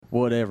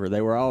whatever. They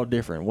were all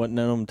different. Wasn't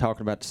none of them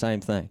talking about the same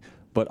thing.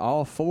 But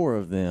all 4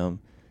 of them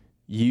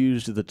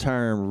used the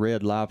term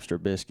Red Lobster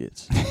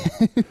biscuits.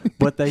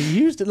 But they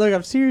used it, look,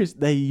 I'm serious,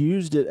 they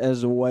used it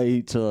as a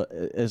way to,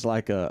 as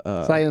like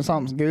a... saying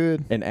something's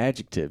good. An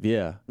adjective,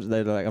 yeah.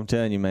 They're like, I'm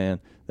telling you, man,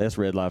 that's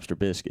Red Lobster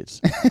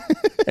biscuits.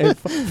 And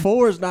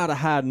 4 is not a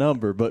high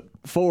number, but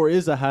 4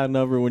 is a high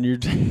number when you're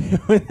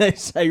when they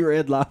say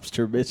Red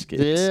Lobster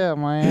biscuits. Yeah,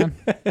 man.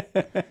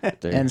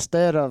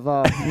 Instead of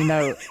LOL,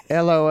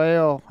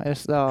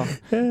 it's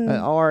RLB.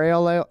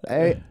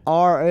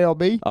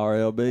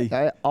 RLB.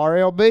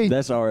 RLB.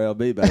 That's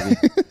RLB, baby.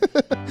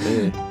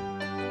 Yeah.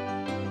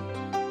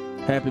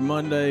 Happy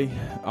Monday,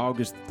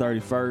 August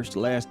 31st,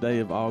 last day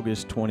of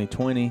August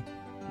 2020,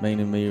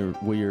 meaning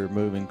we are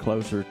moving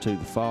closer to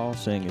the fall,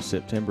 seeing as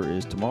September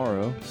is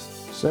tomorrow.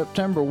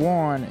 September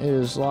 1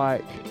 is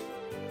like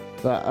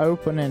the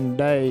opening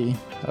day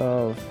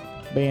of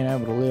being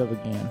able to live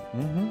again.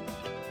 Mm-hmm.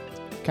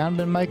 Kind of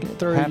been making it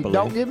through. Happily.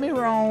 Don't get me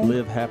wrong.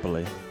 Live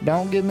happily.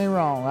 Don't get me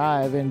wrong.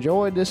 I have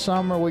enjoyed this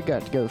summer. We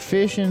got to go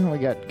fishing. We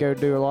got to go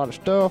do a lot of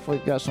stuff.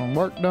 We've got some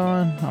work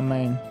done. I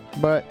mean,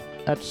 but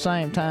at the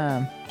same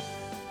time,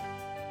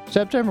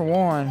 September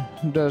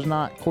 1 does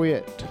not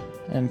quit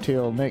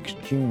until next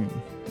June.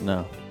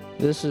 No.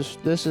 This is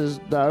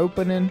the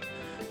opening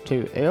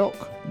to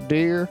elk,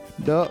 deer,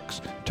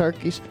 ducks,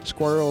 turkeys,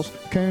 squirrels,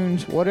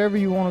 coons, whatever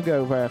you want to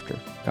go after.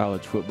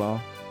 College football.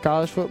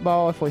 College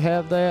football, if we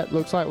have that,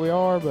 looks like we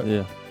are, but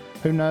Yeah.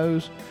 who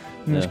knows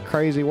in this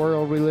crazy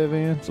world we live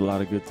in. It's a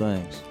lot of good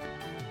things.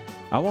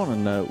 I want to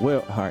know,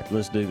 well, all right,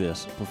 let's do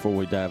this before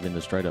we dive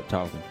into straight up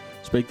talking.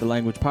 Speak the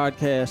Language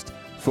podcast.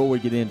 Before we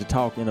get into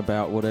talking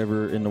about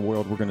whatever in the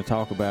world we're going to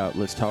talk about,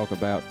 let's talk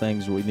about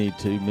things we need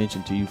to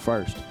mention to you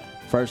first.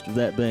 First of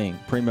that being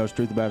Primo's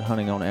Truth About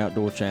Hunting on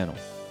Outdoor Channel.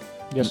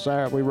 Yes,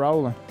 sir. We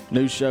rolling.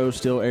 New show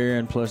still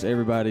airing, plus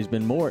everybody's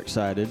been more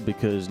excited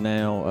because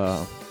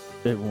now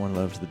everyone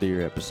loves the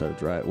deer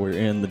episodes, right? We're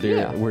in the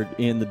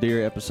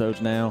deer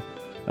episodes now.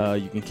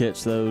 You can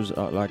catch those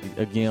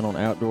again on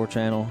Outdoor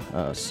Channel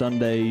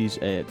Sundays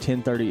at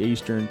 10:30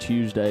 Eastern,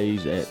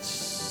 Tuesdays at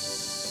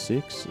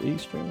 6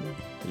 Eastern.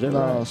 Is that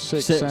right?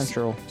 6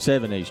 Central.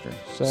 7 Eastern.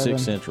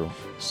 6 Central.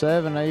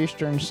 7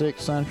 Eastern,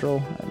 6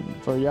 Central. And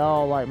for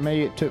y'all like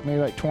me, it took me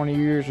like 20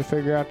 years to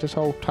figure out this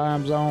whole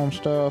time zone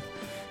stuff.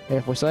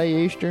 If we say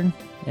Eastern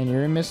and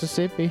you're in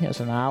Mississippi, it's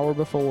an hour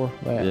before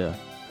that. Yeah.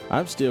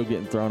 I'm still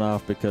getting thrown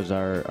off because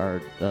our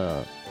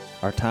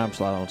time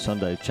slot on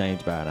Sunday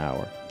changed by an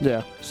hour.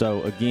 Yeah.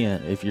 So,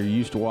 again, if you're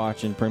used to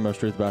watching Primo's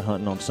Truth About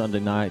Hunting on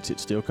Sunday nights, it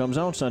still comes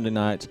on Sunday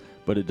nights,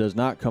 but it does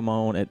not come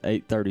on at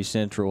 8:30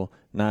 Central,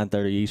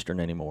 9:30 Eastern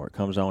anymore. It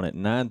comes on at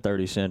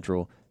 9:30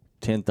 Central,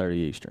 10:30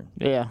 Eastern.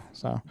 Yeah.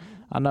 So,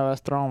 I know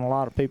that's thrown a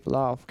lot of people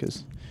off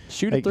because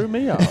Shoot, it threw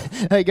me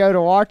off. They go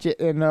to watch it,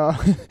 and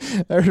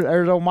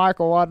there's old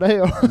Michael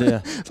Waddell.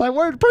 Yeah. It's like,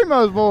 where's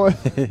Primo's boy?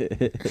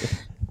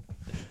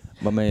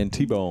 My man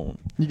T-Bone.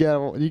 You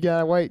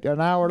gotta wait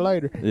an hour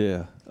later.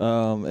 Yeah.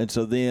 And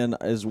so then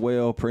as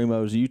well,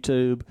 Primo's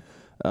YouTube.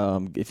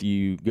 If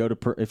you go to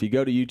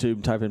YouTube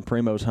and type in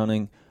Primo's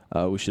Hunting,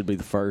 we should be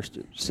the first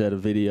set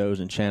of videos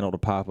and channel to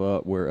pop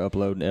up. We're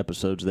uploading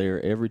episodes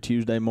there every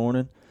Tuesday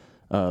morning.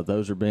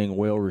 Those are being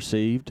well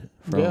received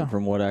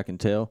from what I can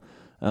tell.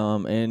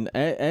 And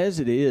as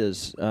it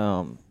is,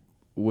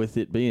 with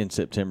it being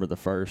September the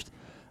 1st,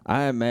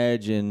 I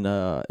imagine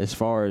as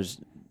far as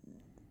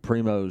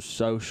Primo's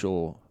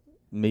social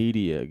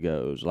media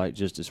goes, like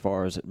just as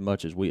far as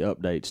much as we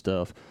update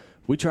stuff,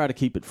 we try to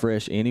keep it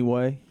fresh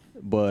anyway,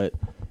 but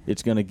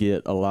it's going to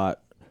get a lot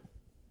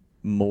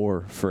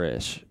more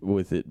fresh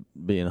with it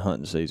being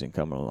hunting season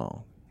coming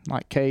along.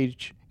 Like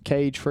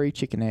cage-free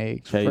chicken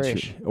eggs.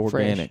 Fresh.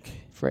 Organic.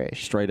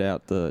 Fresh. Straight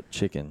out the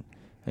chicken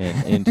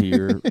and into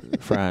your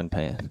frying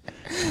pan.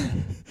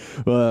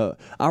 Well,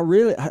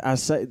 I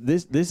say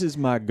this is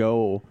my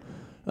goal,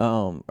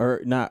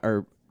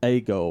 a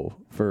goal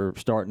for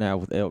starting out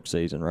with elk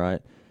season,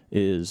 right?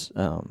 Is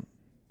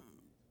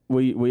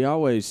we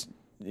always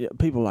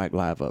people like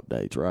live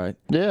updates, right?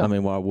 Yeah. I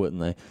mean, why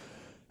wouldn't they?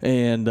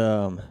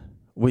 And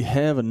we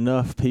have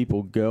enough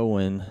people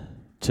going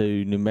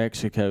to New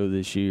Mexico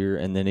this year,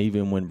 and then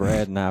even when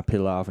Brad and I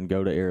peel off and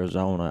go to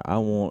Arizona, I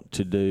want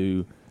to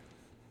do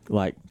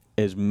like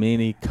as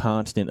many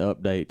constant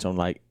updates on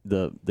like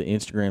the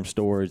Instagram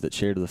stories that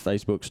share to the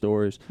Facebook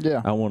stories.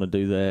 Yeah. I want to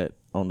do that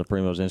on the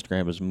Primo's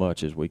Instagram as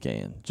much as we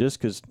can, just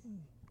because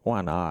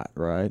why not,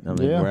 right? I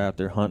mean, we're out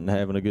there hunting,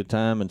 having a good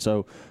time, and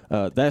so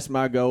that's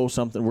my goal,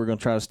 something we're going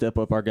to try to step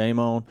up our game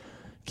on,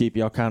 keep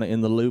y'all kind of in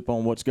the loop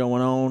on what's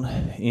going on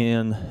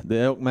in the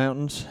Elk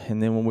Mountains,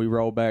 and then when we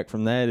roll back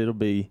from that, it'll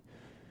be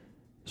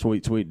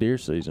sweet deer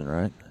season,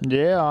 right?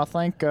 Yeah, I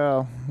think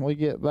we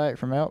get back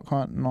from elk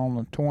hunting on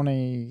the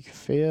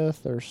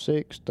 25th or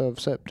 6th of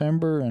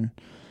September, and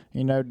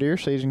deer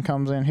season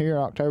comes in here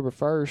October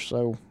 1st,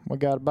 so we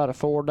got about a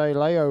 4-day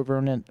layover,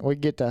 and then we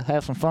get to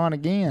have some fun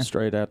again.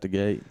 Straight out the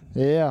gate.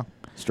 Yeah.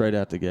 Straight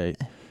out the gate.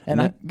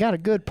 And I got a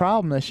good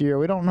problem this year.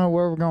 We don't know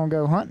where we're going to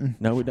go hunting.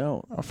 No, we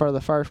don't. For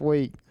the first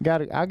week.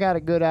 I got a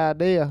good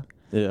idea.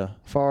 Yeah.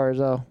 As far as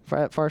for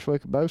that first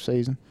week of bow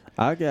season.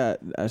 I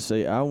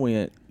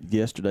went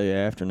yesterday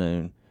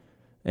afternoon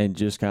and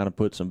just kind of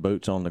put some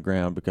boots on the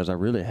ground because I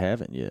really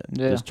haven't yet.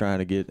 Yeah. Just trying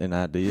to get an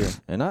idea.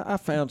 And I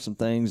found some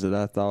things that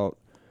I thought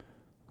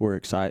were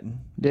exciting.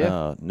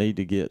 Yeah. Need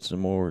to get some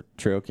more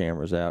trail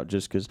cameras out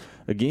just because,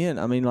 again,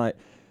 I mean, like,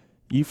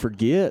 you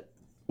forget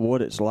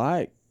what it's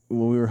like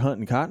when we were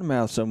hunting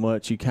cottonmouth so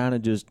much. You kind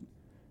of just,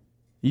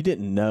 you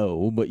didn't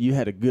know, but you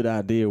had a good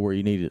idea where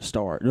you needed to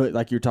start.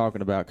 Like you're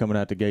talking about coming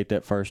out the gate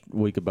that first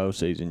week of bow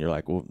season. You're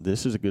like, well,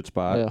 this is a good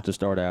spot to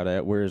start out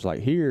at. Whereas like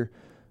here,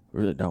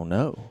 we really don't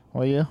know.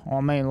 Well, yeah. Well,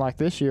 I mean, like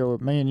this year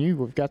with me and you,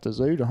 we've got the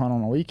zoo to hunt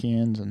on the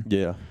weekends. And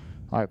yeah.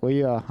 Like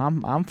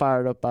I'm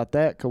fired up about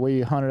that because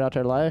we hunted out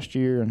there last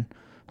year and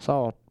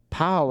saw a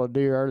pile of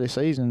deer early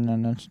season,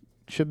 and it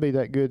should be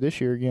that good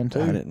this year again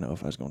too. I didn't know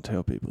if I was going to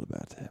tell people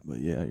about that, but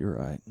yeah, you're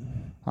right.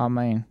 I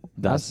mean,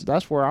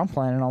 that's where I'm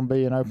planning on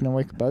being opening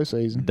week of bow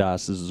season.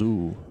 Das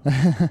Zoo.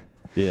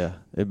 Yeah,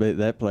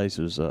 that place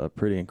was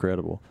pretty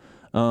incredible.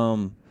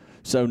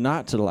 So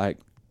not to like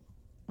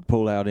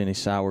pull out any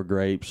sour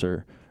grapes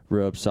or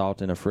rub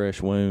salt in a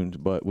fresh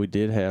wound, but we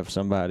did have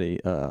somebody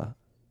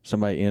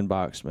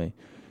inboxed me,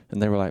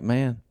 and they were like,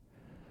 "Man,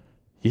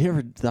 you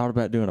ever thought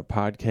about doing a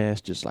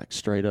podcast just like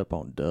straight up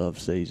on dove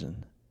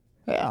season?"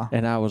 Yeah.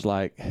 And I was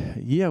like,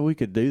 yeah, we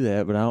could do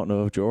that, but I don't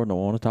know if Jordan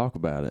will want to talk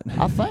about it.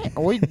 I think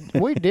we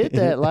did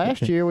that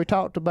last year. We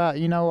talked about,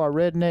 our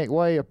redneck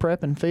way of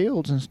prepping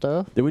fields and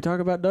stuff. Did we talk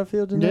about dove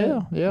fields in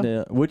that?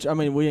 Yeah. Which, I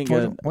mean, we ain't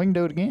got... We can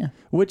do it again.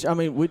 Which, I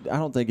mean, I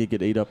don't think it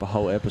could eat up a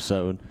whole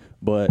episode,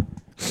 but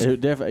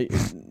it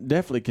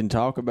definitely can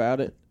talk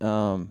about it.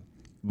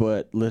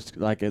 But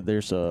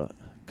there's a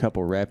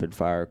couple rapid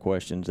fire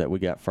questions that we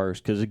got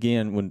first. Because,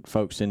 again, when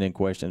folks send in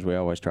questions, we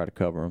always try to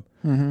cover them.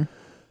 Mm-hmm.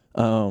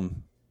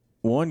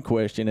 One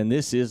question, and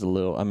this is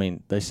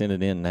they sent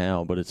it in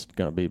now, but it's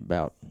going to be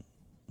about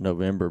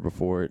November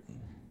before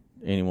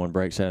anyone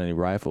breaks out any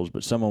rifles.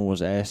 But someone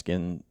was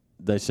asking,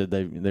 they said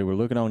they were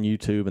looking on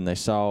YouTube and they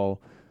saw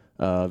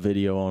a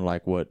video on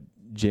like what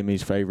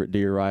Jimmy's favorite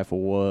deer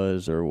rifle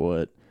was or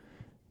what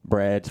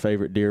Brad's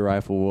favorite deer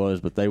rifle was,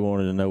 but they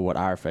wanted to know what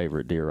our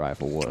favorite deer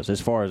rifle was as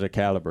far as a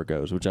caliber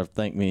goes, which I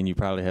think me and you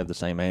probably have the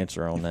same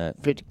answer on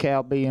that. 50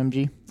 cal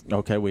BMG.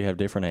 Okay, we have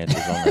different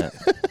answers on that.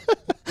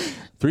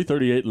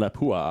 338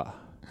 Lapua.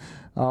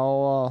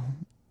 Oh,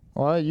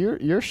 well,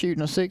 you're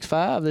shooting a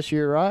 6.5 this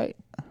year, right?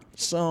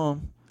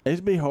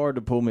 It'd be hard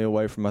to pull me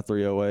away from my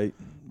 308,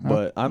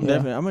 but I'm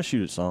gonna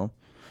shoot it some.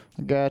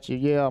 Gotcha.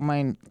 Yeah, I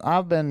mean,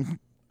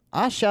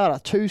 I shot a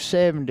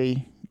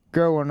 270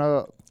 growing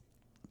up.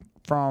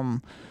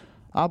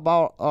 I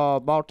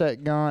bought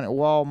that gun at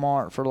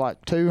Walmart for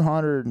like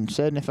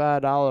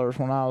 $275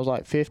 when I was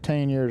like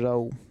 15 years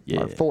old,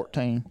 or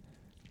 14.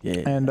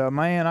 Yeah. And,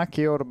 man, I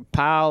killed a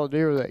pile of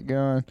deer with that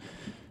gun.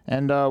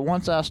 And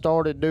once I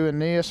started doing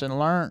this and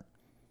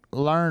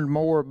learned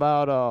more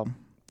about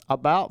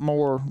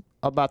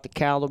the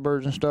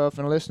calibers and stuff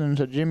and listening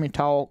to Jimmy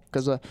talk,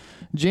 because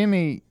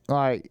Jimmy,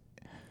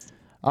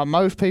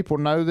 most people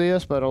know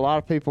this, but a lot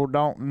of people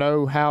don't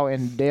know how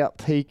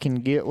in-depth he can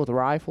get with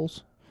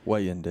rifles.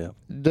 Way in-depth.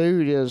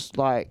 Dude is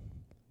like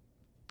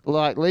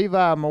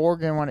Levi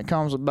Morgan, when it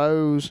comes to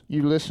bows,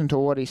 you listen to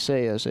what he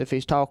says. If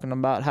he's talking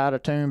about how to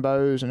tune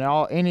bows and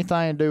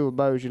anything to do with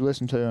bows, you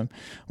listen to him.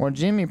 When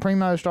Jimmy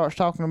Primo starts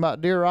talking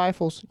about deer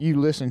rifles, you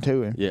listen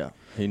to him. Yeah,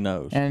 he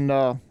knows. And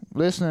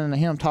listening to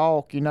him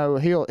talk, he'll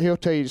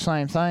tell you the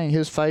same thing.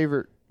 His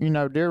favorite,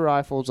 deer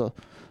rifle's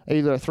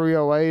either a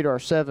 308 or a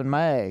 7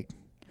 mag.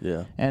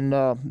 Yeah.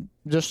 And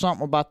just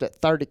something about that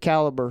 30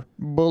 caliber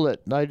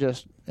bullet,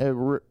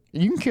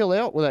 you can kill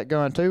elk with that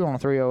gun too on a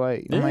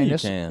 308. Yeah, you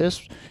can.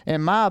 It's,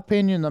 in my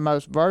opinion, the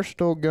most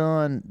versatile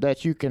gun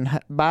that you can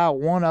buy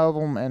one of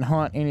them and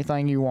hunt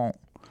anything you want.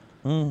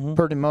 Mm-hmm.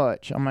 Pretty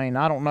much. I mean,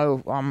 I don't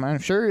know. I'm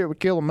sure it would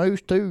kill a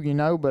moose too,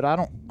 but I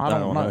don't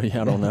know.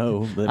 Yeah, I don't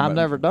know. I've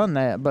never done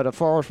that. But as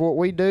far as what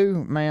we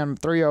do, man,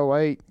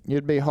 308,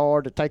 it'd be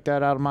hard to take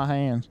that out of my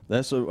hands.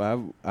 That's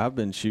what I've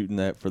been shooting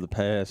that for the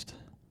past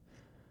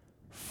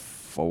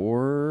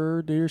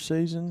 4 deer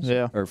seasons.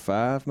 Yeah. Or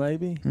 5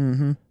 maybe.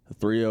 Mm-hmm.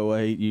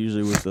 308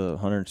 usually with a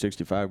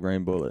 165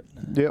 grain bullet.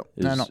 Yep.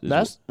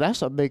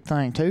 That's a big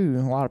thing too.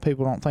 A lot of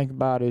people don't think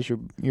about is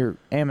your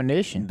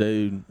ammunition.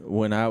 Dude,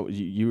 when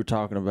you were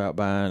talking about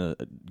going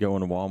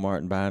to Walmart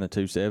and buying a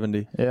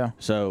 270. Yeah.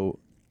 So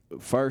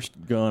first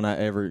gun I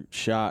ever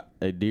shot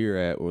a deer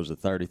at was a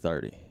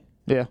 30-30.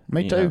 Yeah,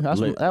 me too.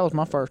 That was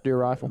my first deer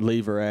rifle.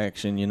 Lever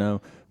action,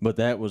 but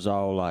that was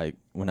all like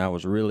when I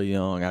was really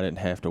young. I didn't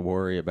have to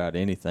worry about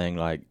anything.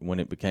 Like when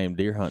it became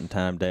deer hunting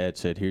time, Dad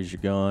said, "Here's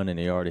your gun," and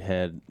he already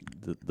had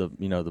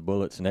the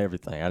bullets and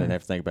everything. I didn't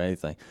have to think about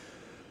anything.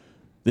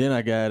 Then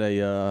I got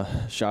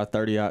shot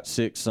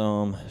 30-06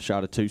 some,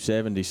 shot a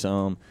 270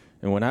 some,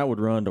 and when I would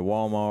run to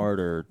Walmart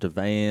or to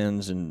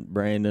Vans and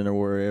Brandon or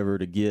wherever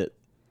to get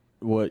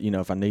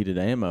if I needed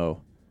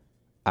ammo,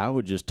 I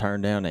would just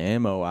turn down the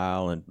ammo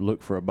aisle and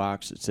look for a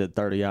box that said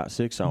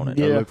 30-06 on it.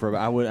 Yeah. Or look for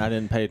I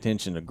didn't pay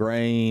attention to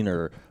grain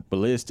or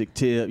ballistic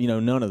tip,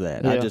 none of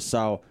that. Yeah. I just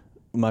saw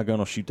my gun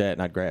will shoot that,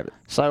 and I'd grab it.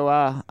 So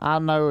I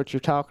know what you're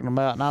talking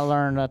about, and I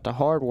learned that the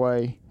hard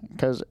way,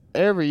 because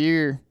every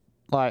year,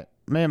 like,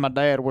 me and my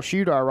dad will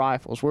shoot our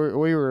rifles.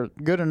 We were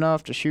good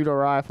enough to shoot our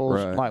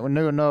rifles. Right. Like, we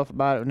knew enough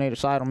about it. We need to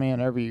sight them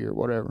in every year,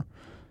 whatever.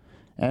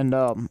 And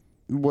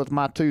with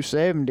my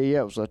 270,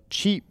 it was a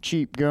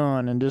cheap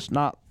gun, and just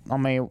not. I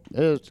mean,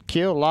 it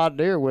killed a lot of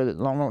deer with it.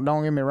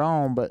 Don't get me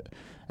wrong, but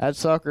that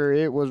sucker,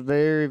 it was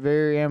very,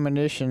 very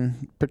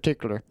ammunition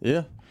particular.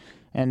 Yeah.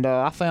 And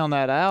I found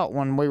that out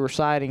when we were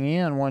sighting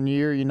in one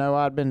year.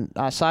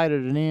 I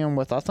sighted it in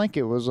with, I think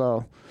it was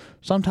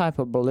some type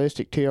of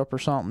ballistic tip or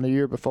something the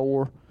year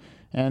before.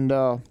 And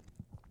the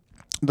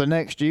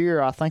next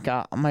year, I think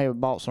I may have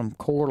bought some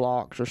core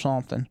locks or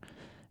something,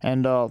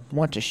 and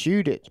went to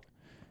shoot it.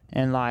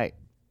 And, like,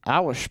 I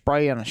was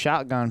spraying a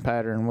shotgun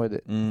pattern with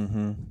it.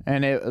 Mm-hmm.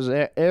 And it was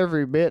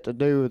every bit to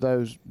do with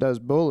those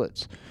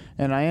bullets.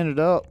 And I ended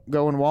up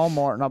going to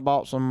Walmart and I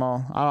bought some,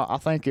 I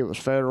think it was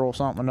Federal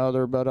something or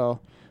other, but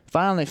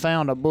finally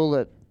found a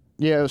bullet.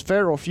 Yeah, it was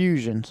Federal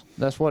Fusions.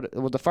 That's what it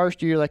was. The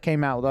first year they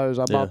came out with those,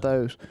 I bought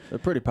those. They're a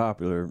pretty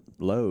popular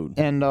load.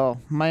 And,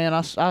 man,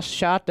 I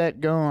shot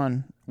that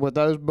gun with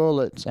those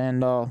bullets.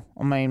 And, I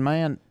mean,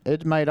 man,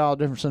 it made all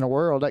the difference in the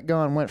world. That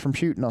gun went from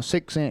shooting a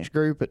 6-inch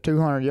group at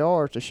 200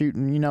 yards to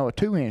shooting, a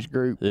 2-inch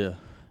group. Yeah.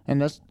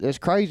 And it's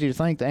crazy to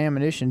think the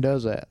ammunition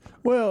does that.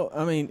 Well,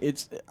 I mean,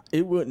 it's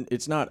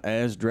not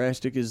as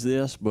drastic as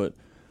this, but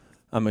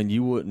I mean,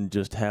 you wouldn't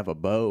just have a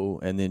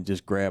bow and then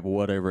just grab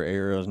whatever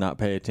arrows, not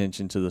pay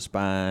attention to the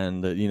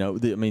spine. I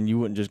mean, you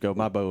wouldn't just go,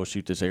 my bow will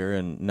shoot this arrow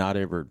and not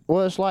ever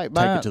It's like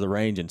take it to the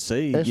range and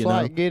see. It's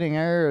like getting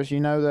arrows,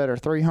 that are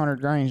 300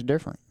 grains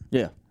different.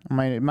 Yeah. I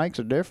mean, it makes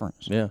a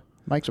difference. Yeah.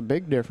 Makes a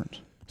big difference.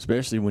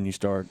 Especially when you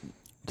start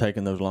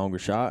taking those longer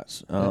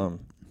shots.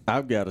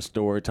 I've got a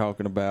story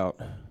talking about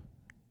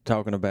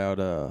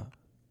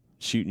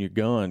shooting your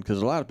gun,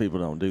 because a lot of people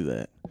don't do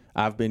that.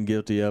 I've been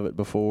guilty of it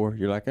before.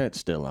 You're like, that's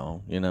still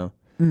on,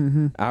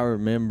 Mm-hmm. I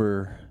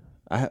remember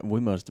we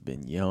must have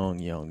been young,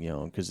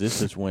 because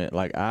this is when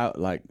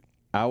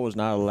I was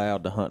not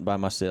allowed to hunt by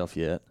myself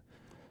yet,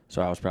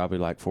 so I was probably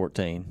like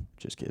 14.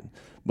 Just kidding.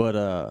 But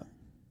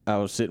I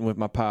was sitting with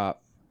my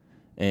pop,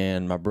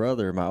 and my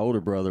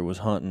older brother, was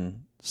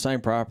hunting the same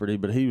property,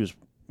 but he was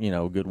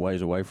a good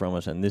ways away from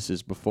us, and this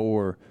is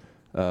before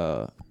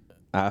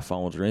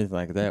iPhones or anything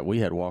like that. We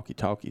had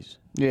walkie-talkies.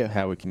 Yeah.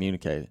 How we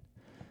communicated.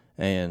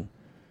 And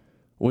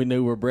we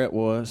knew where Brett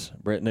was.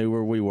 Brett knew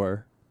where we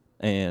were.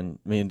 And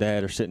me and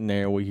Dad are sitting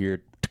there. We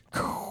hear,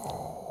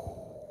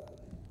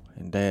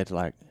 and Dad's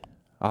like,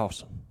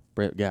 awesome.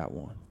 Brett got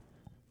one.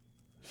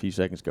 A few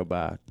seconds go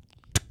by.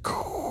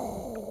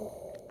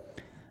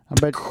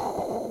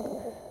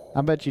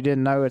 I bet you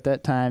didn't know at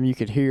that time you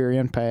could hear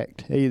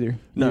impact either.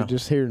 No. You were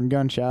just hearing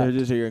gunshots. They're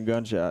just hearing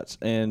gunshots.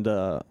 And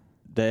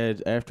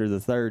Dad, after the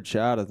third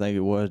shot, I think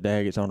it was,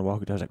 Dad gets on the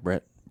walkie-talkie. I was like,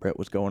 Brett,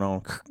 what's going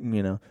on?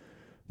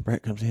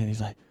 Brett comes in.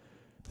 He's like,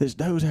 this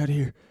doe's out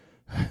here.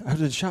 I've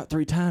been shot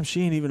 3 times.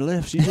 She ain't even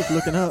left. She's just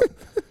looking up.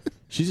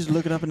 She's just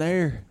looking up in the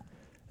air.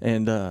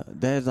 And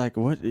Dad's like,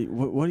 what are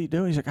you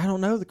doing? He's like, I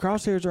don't know. The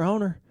crosshairs are on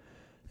her.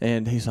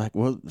 And he's like,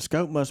 well, the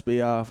scope must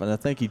be off. And I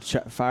think he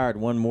fired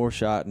one more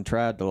shot and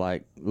tried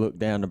to, look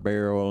down the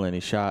barrel, and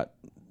he shot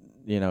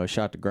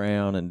the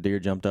ground, and deer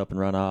jumped up and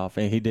run off,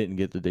 and he didn't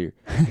get the deer.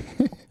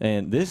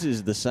 And this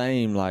is the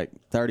same,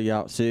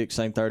 30-06,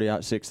 same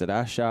 30-06 that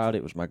I shot.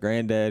 It was my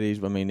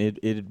granddaddy's. I mean,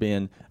 it had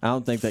been, I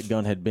don't think that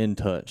gun had been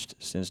touched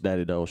since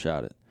Daddy Dole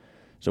shot it.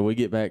 So we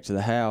get back to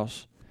the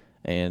house,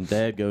 and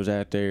Dad goes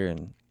out there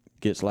and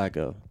gets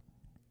a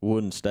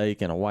wooden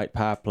stake and a white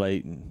pie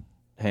plate and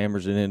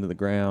hammers it into the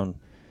ground,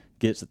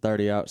 gets the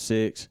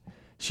 30-06,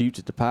 shoots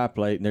at the pie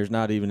plate, and there's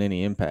not even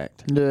any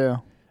impact. Yeah.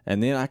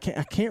 And then I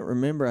can't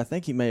remember. I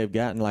think he may have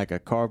gotten a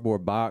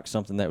cardboard box,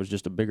 something that was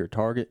just a bigger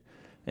target.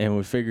 And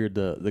we figured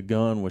the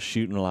gun was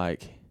shooting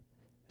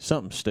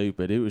something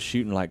stupid. It was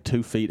shooting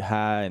 2 feet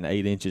high and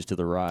 8 inches to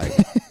the right.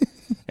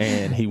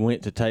 And he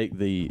went to take take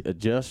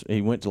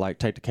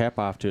the cap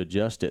off to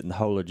adjust it, and the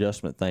whole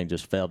adjustment thing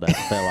just fell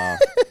off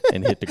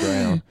and hit the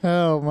ground.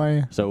 Oh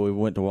man! So we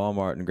went to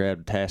Walmart and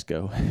grabbed a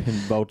Tasco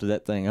and bolted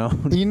that thing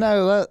on.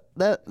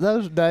 That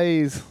those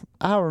days,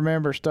 I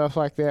remember stuff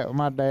like that with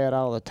my dad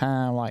all the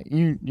time.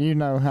 You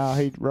know how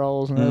he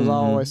rolls, and there's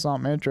always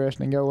something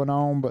interesting going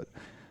on. But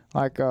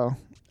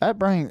that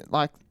brings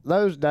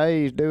those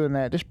days doing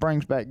that just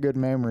brings back good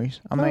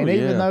memories. I mean,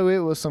 even though it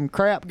was some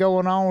crap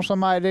going on,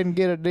 somebody didn't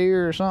get a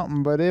deer or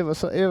something, but it was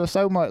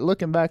so much.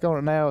 Looking back on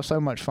it now, it's so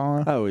much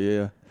fun. Oh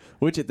yeah.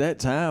 Which at that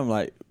time,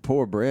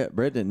 poor Brett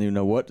didn't even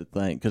know what to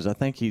think, because I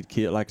think he'd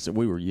killed, like I said,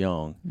 we were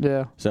young.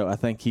 Yeah. So I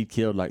think he'd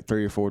killed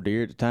 3 or 4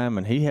 deer at the time,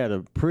 and he had a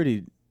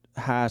pretty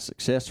high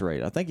success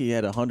rate. I think he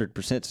had 100%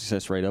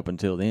 success rate up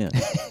until then.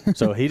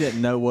 So he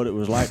didn't know what it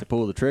was like to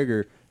pull the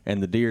trigger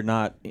and the deer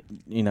not,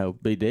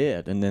 be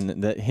dead. And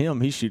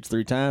then he shoots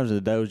 3 times, and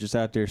the doe's just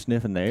out there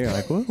sniffing the air,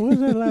 what is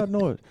that loud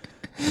noise?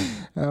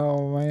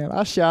 Oh man,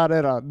 I shot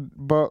at a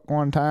buck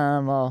one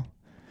time.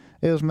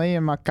 It was me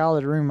and my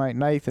college roommate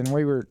Nathan.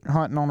 We were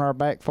hunting on our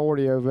back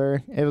 40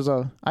 over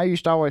there. I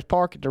used to always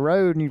park at the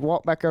road, and you'd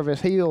walk back over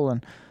this hill,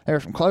 and there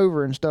was some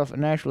clover and stuff that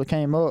naturally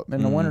came up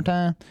in the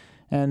wintertime.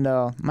 And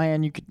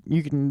man,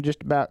 you can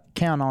just about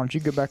count on it. You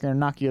go back there and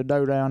knock your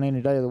doe down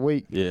any day of the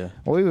week. Yeah.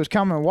 Well, we was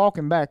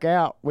walking back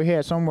out. We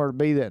had somewhere to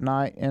be that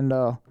night, and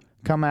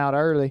come out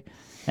early,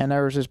 and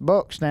there was this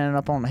buck standing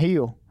up on the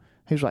hill.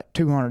 He was like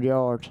 200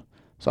 yards.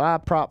 So I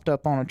propped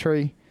up on a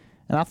tree,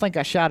 and I think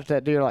I shot at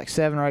that deer like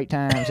 7 or 8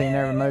 times. He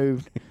never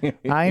moved.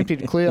 I emptied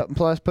the clip and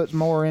plus put some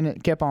more in it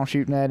and kept on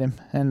shooting at him.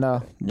 And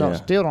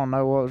still don't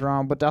know what was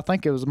wrong, but I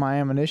think it was my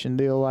ammunition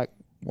deal, like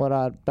what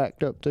I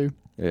backed up to.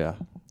 Yeah.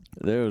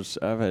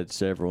 I've had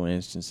several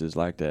instances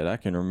like that. I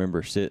can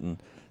remember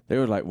there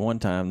was like one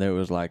time there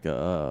was like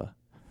a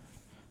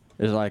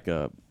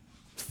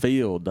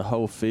field. The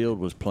whole field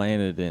was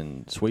planted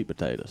in sweet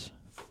potatoes.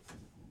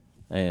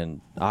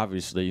 And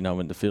obviously,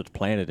 when the field's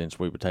planted in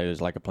sweet potatoes,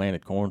 like a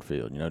planted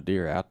cornfield,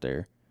 deer out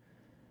there.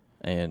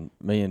 And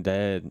me and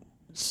Dad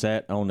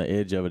sat on the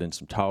edge of it in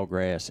some tall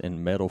grass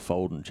in metal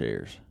folding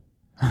chairs,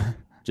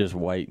 just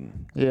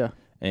waiting. Yeah.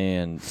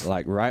 And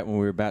like right when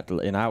we were about to,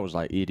 and I was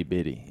like itty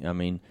bitty.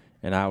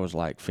 And I was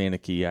like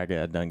finicky. I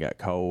got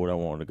cold. I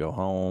wanted to go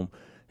home.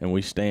 And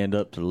we stand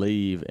up to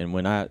leave. And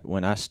when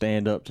I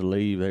stand up to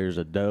leave, there's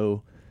a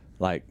doe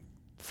like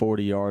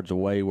 40 yards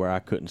away where I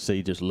couldn't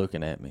see, just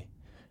looking at me.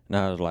 And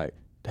I was like,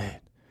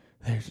 Dad,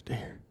 there's a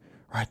deer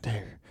right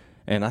there.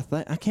 And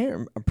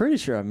I'm pretty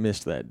sure I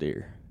missed that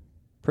deer.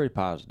 Pretty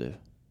positive.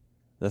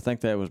 I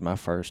think that was my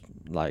first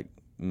like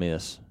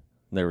miss.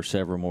 There were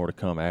several more to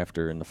come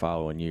after in the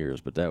following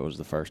years, but that was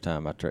the first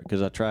time I tried.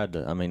 Because I tried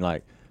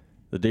to,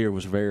 the deer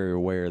was very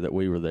aware that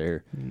we were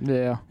there.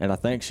 Yeah. And I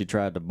think she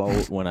tried to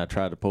bolt when I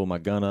tried to pull my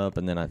gun up,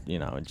 and then it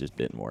just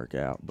didn't work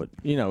out. But,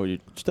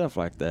 stuff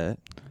like that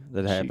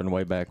happened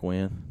way back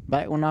when.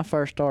 Back when I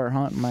first started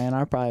hunting, man,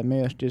 I probably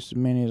missed just as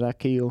many as I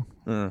killed.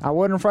 I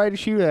wasn't afraid to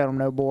shoot at them,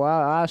 no, boy.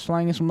 I was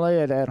slinging some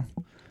lead at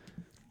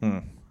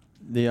them.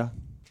 Yeah.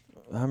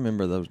 I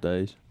remember those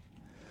days.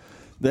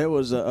 There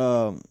was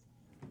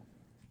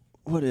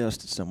what else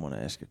did someone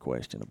ask a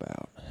question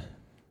about?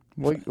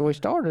 We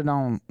started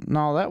on,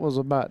 no, that was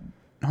about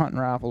hunting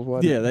rifles,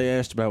 wasn't it? Yeah, they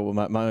asked about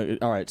what my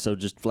all right, so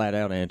just flat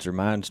out answer.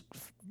 Mine's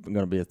going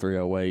to be a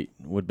 308,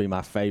 would be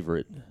my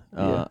favorite.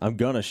 Yeah. I'm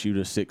going to shoot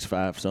a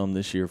 6.5 some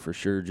this year for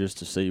sure, just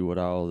to see what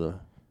all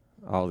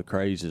the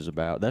craze is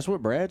about. That's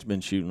what Brad's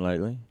been shooting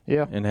lately.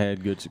 Yeah. And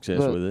had good success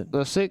with it.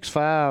 The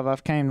 6.5,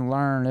 I've came to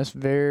learn, it's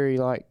very,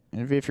 like,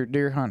 if you're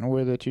deer hunting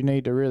with it, you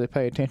need to really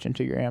pay attention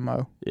to your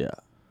ammo. Yeah.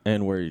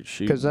 And where you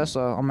shoot. Because that's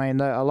a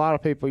lot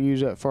of people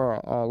use it for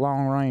a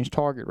long-range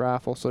target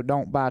rifle, so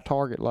don't buy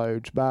target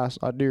loads. Buy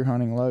a deer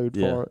hunting load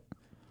for it.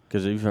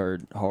 Because you've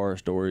heard horror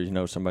stories,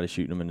 somebody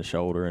shooting them in the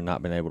shoulder and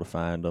not being able to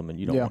find them, and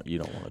you don't want to do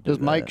that. Just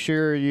make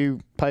sure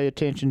you pay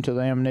attention to the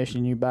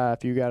ammunition you buy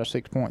if you got a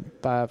 6.5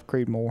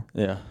 Creedmoor.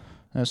 Yeah.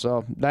 It's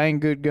a dang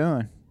good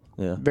gun.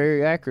 Yeah.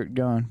 Very accurate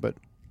gun, but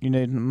you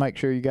need to make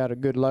sure you got a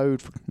good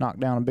load for knock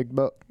down a big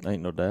buck.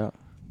 Ain't no doubt.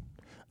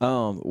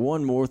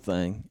 One more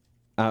thing.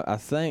 I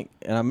think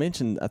I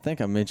mentioned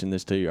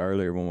this to you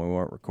earlier when we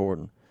weren't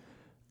recording.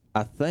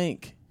 I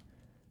think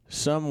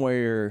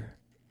somewhere,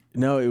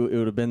 no, it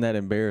would have been that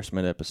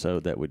embarrassment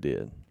episode that we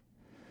did.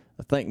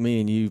 I think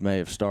me and you may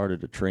have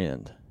started a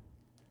trend.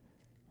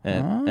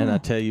 And I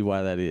tell you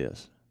why that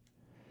is.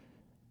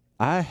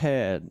 I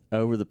had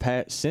over the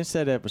past, since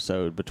that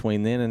episode,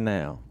 between then and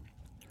now,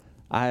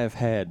 I have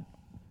had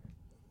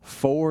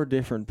 4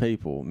 different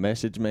people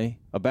message me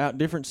about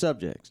different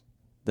subjects.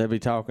 They'd be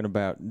talking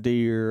about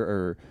deer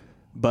or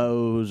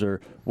bows or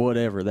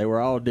whatever. They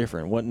were all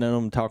different. Wasn't none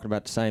of them talking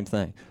about the same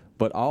thing.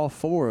 But all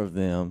 4 of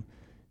them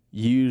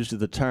used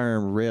the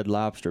term Red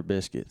Lobster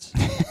biscuits.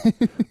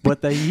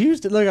 But they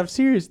used it, look, I'm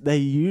serious, they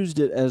used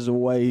it as a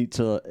way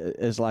to,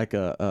 as like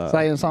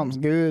saying something's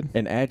good.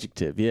 An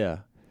adjective, yeah.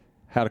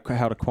 How to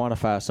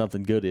quantify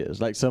something good is.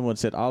 Like someone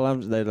said,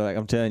 they're like,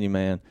 I'm telling you,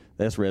 man,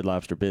 that's Red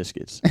Lobster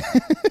biscuits.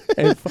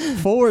 And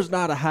 4 is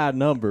not a high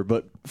number,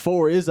 but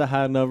 4 is a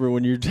high number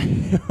when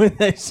when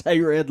they say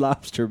Red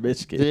Lobster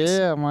biscuits.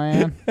 Yeah,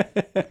 man.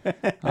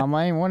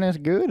 When it's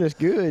good,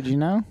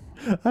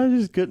 I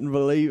just couldn't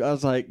believe. I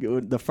was like,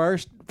 the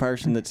first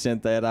person that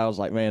sent that, I was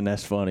like, man,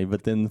 that's funny.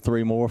 But then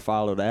 3 more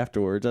followed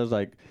afterwards. I was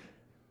like,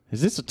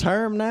 is this a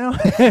term now?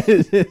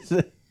 I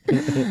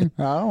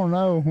don't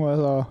know.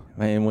 Well,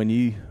 man, when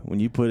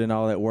you put in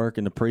all that work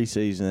in the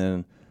preseason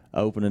and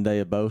opening day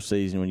of bow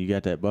season, when you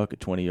got that buck at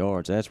 20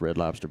 yards, that's Red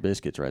Lobster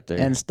biscuits right there.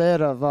 Instead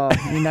of LOL,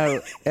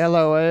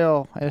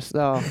 it's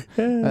RLB.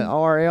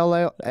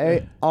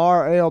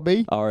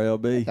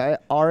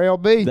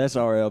 RLB. That's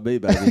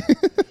RLB, baby.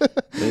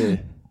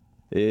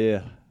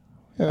 Yeah.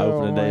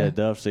 Opening day of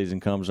dove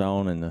season comes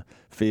on and the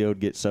field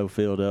gets so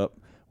filled up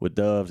with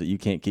doves that you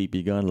can't keep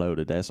your gun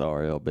loaded. That's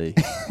RLB.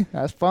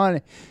 That's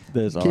funny.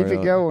 That's keep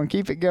it going.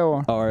 Keep it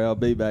going.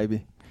 RLB,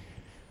 baby.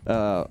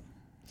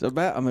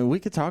 We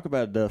could talk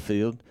about Dove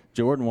Field.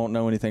 Jordan won't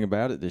know anything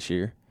about it this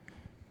year.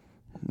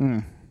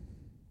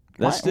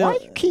 That's Why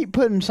you keep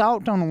putting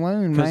salt on the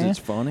wound, because man? it's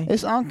funny.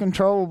 It's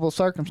uncontrollable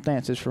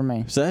circumstances for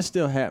me. So that's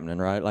still happening,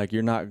 right? Like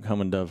you're not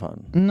coming dove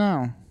hunting.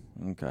 No.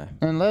 Okay.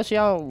 Unless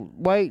y'all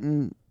wait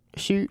and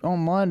shoot on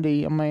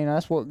Monday, I mean,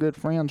 that's what good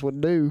friends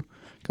would do.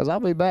 Because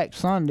I'll be back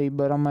Sunday,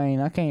 but I mean,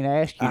 I can't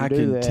ask you to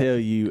do that. I can tell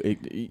you.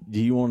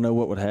 Do you want to know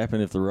what would happen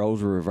if the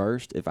roles were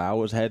reversed? If I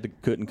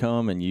couldn't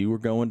come and you were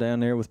going down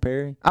there with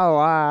Perry? Oh,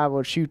 I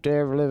would shoot the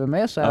ever living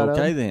mess out of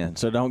Okay, him. then.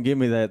 So don't give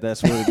me that.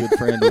 That's what a good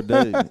friend would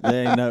do.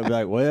 They ain't no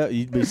like, well,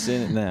 you'd be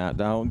sitting now.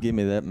 Don't give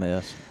me that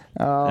mess.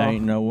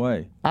 Ain't no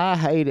way. I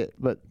hate it,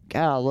 but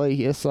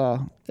golly,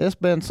 it's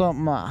been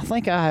something. I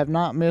think I have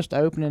not missed the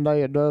opening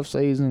day of dove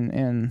season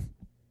in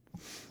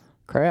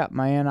crap,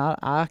 man.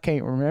 I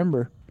can't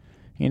remember.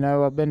 You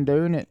know, I've been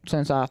doing it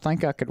since I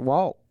think I could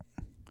walk.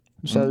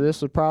 So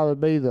this would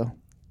probably be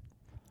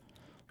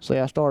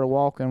I started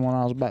walking when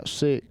I was about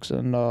 6,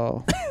 and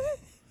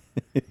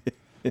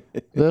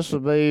this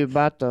would be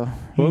about the.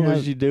 What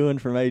was you doing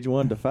from age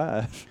 1 to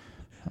 5?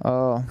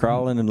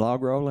 Crawling and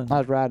log rolling? I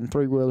was riding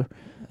 3-wheeler.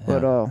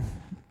 But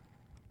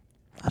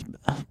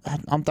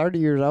I'm 30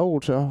 years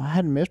old, so I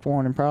hadn't missed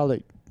one in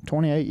probably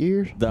 28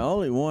 years. The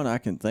only one I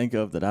can think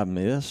of that I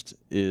missed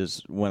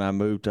is when I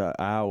moved to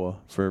Iowa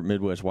for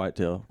Midwest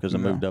Whitetail, because I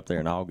moved up there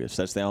in August.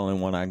 That's the only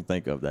one I can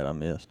think of that I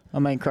missed. I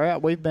mean,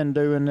 crap, we've been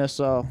doing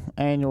this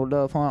annual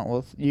dove hunt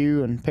with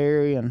you and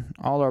Perry and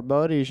all our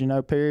buddies. You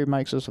know, Perry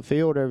makes us a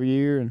field every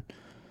year, and,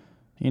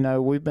 you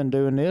know, we've been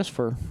doing this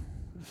for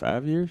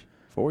 5 years?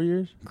 4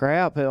 years?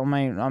 Crap, I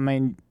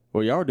mean.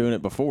 Well, y'all were doing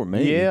it before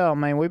me. Yeah, I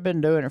mean, we've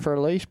been doing it for at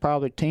least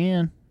probably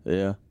 10.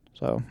 Yeah.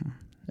 So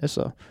it's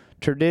a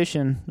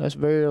tradition that's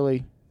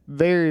very,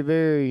 very,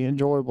 very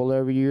enjoyable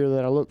every year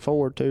that I look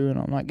forward to, and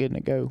I'm not getting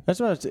to go. That's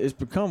why it's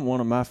become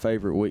one of my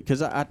favorite weeks.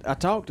 Because I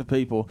talk to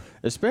people,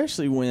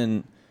 especially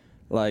when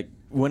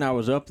I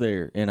was up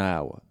there in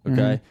Iowa,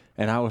 okay?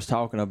 And I was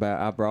talking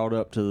about, I brought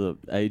up to the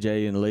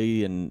AJ and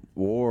Lee and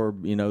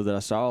Warb, you know, that I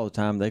saw all the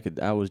time.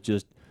 I was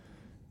just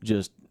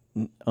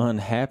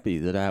unhappy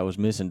that I was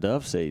missing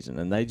dove season,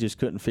 and they just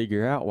couldn't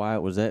figure out why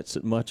it was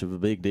that much of a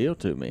big deal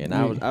to me. And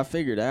I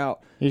figured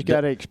out you've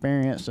got to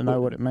experience to know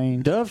what it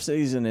means. Dove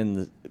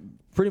season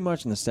pretty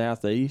much in the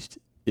Southeast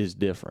is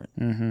different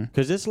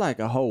because it's like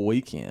a whole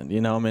weekend.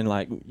 You know, I mean,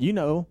 like, you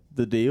know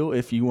the deal.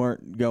 If you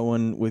weren't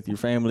going with your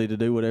family to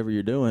do whatever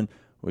you're doing,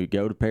 we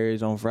go to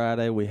Perry's on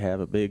Friday. We have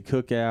a big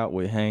cookout.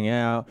 We hang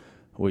out.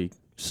 We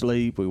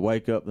sleep. We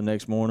wake up the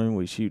next morning.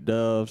 We shoot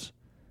doves.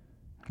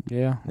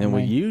 Yeah, and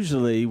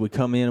we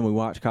come in and we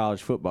watch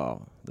college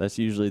football. That's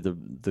usually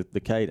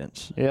the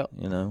cadence. Yep.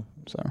 You know.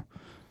 So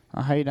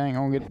I hate I ain't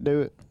gonna get to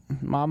do it.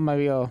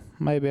 Maybe I'll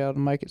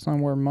make it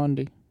somewhere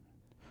Monday.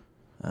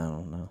 I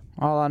don't know.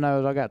 All I know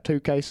is I got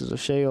 2 cases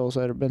of shells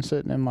that have been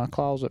sitting in my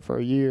closet for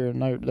a year,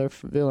 and they're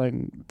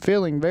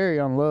feeling very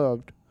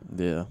unloved.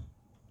 Yeah.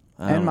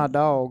 And my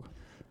dog.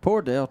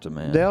 Poor Delta,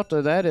 man.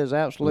 Delta, that is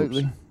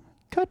absolutely.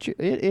 Oops.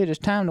 It is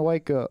time to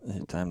wake up.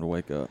 It's time to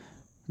wake up.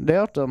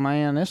 Delta,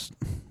 man,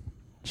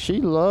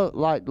 she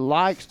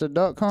likes to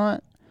duck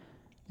hunt,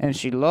 and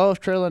she loves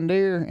trailing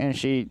deer, and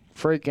she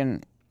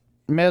freaking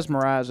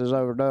mesmerizes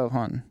over dove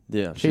hunting.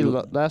 Yeah,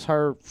 that's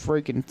her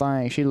freaking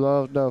thing. She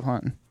loves dove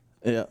hunting.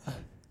 Yeah,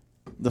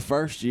 the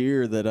first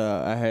year that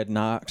I had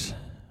Knox,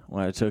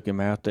 when I took him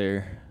out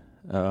there,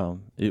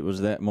 it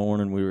was that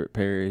morning we were at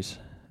Perry's,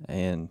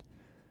 and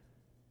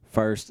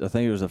I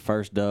think it was the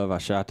first dove I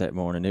shot that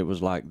morning. It was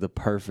like the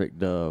perfect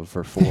dove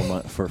for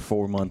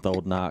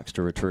 4-month-old Knox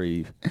to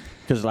retrieve,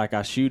 because like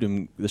I shoot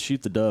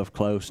the dove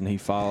close and he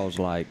falls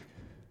like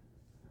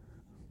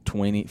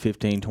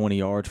 15, 20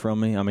 yards from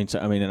me.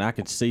 And I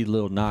could see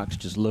little Knox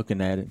just looking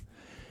at it,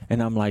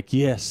 and I'm like,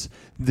 yes,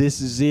 this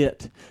is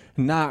it,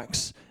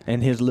 Knox.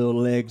 And his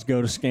little legs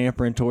go to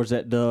scampering towards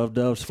that dove.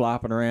 Dove's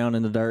flopping around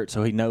in the dirt,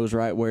 so he knows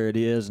right where it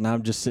is. And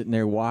I'm just sitting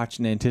there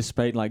watching,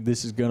 anticipating, like,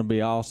 this is going to be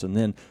awesome.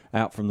 Then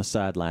out from the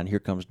sideline, here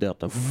comes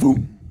Delta.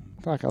 Boom!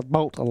 It's like a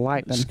bolt of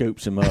lightning.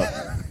 Scoops him up.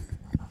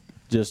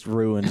 Just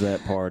ruins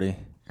that party.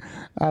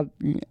 I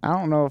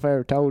don't know if I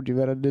ever told you,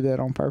 but I did that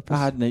on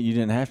purpose. You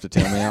didn't have to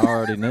tell me. I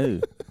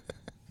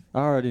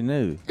already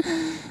knew.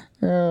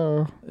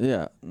 Oh.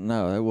 Yeah.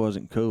 No, that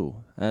wasn't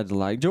cool. I had to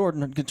like,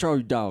 Jordan, control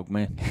your dog,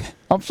 man.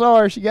 I'm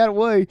sorry, she got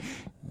away.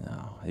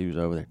 No, he was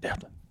over there.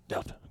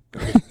 Delta.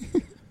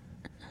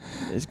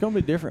 It's going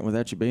to be different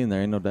without you being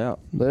there, ain't no doubt.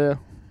 Yeah.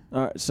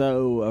 All right,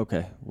 so,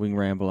 okay, we can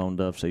ramble on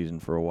dove season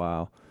for a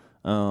while.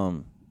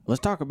 Let's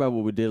talk about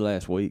what we did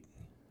last week.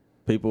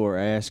 People are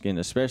asking,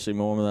 especially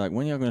more like,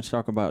 when y'all going to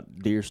talk about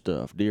deer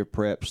stuff, deer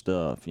prep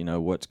stuff, you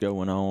know, what's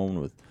going on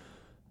with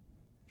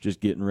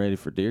just getting ready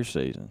for deer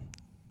season.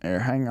 Here,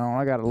 hang on.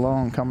 I got a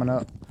lung coming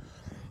up.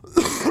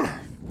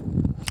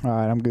 All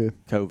right, I'm good.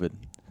 COVID.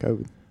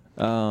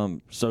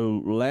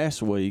 So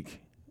last week,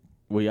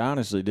 we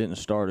honestly didn't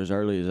start as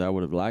early as I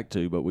would have liked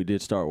to, but we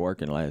did start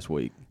working last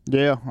week.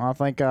 Yeah, I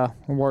think I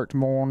worked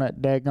more on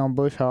that daggone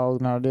bush hog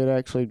than I did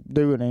actually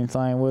doing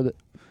anything with it.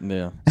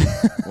 Yeah.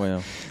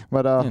 Well,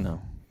 but you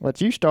know. But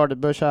you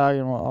started bush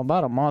hogging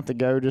about a month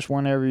ago, just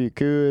whenever you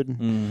could.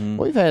 Mm-hmm.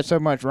 We've had so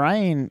much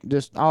rain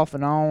just off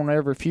and on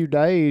every few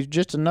days,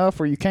 just enough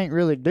where you can't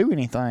really do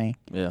anything.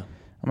 Yeah.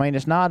 I mean,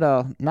 it's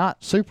not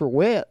super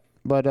wet,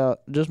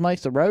 but just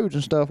makes the roads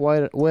and stuff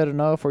wet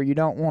enough where you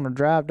don't want to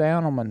drive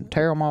down them and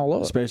tear them all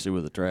up. Especially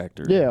with a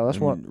tractor. Yeah, that's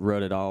what.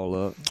 Rut it all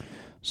up.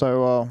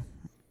 So,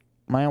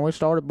 man, we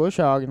started bush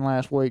hogging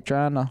last week,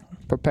 trying to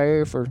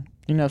prepare for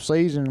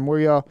season.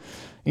 We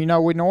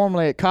we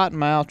normally at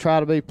Cottonmouth try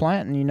to be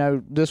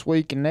planting this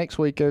week and next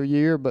week every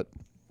year, but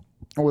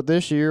with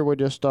this year we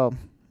just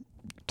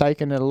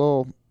taking it a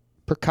little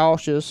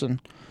precautious, and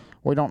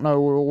we don't know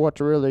what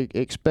to really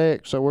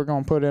expect, so we're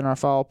going to put in our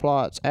fall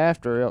plots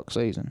after elk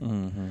season.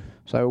 Mm-hmm.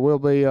 So we'll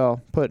be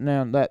putting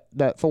in that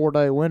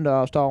 4-day window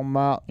I was talking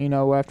about,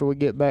 after we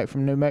get back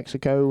from New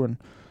Mexico, and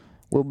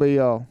we'll be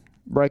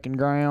breaking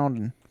ground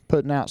and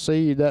putting out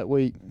seed that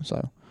week.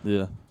 So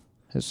yeah,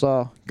 it's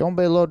going to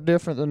be a little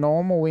different than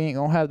normal. We ain't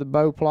going to have the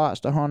bow plots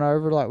to hunt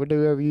over like we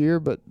do every year,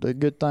 but the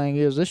good thing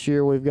is this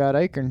year we've got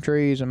acorn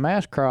trees and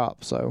mass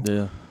crops. So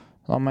yeah.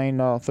 I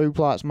mean, food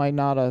plots may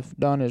not have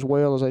done as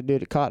well as they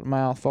did at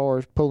Cottonmouth as far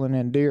as pulling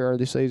in deer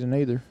early season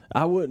either.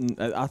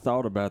 I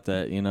thought about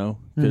that,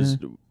 because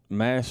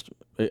mass,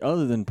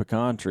 other than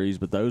pecan trees,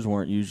 but those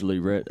weren't usually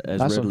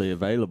readily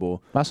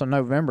available. That's a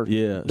November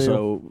Yeah, deal.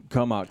 So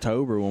come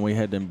October when we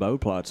had them bow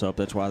plots up,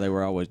 that's why they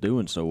were always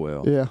doing so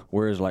well. Yeah.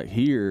 Whereas like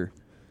here,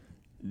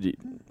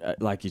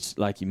 like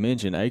you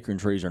mentioned, acorn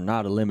trees are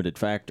not a limited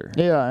factor.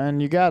 Yeah,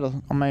 and you got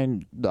to, I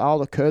mean, all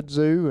the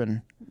kudzu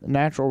and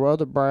natural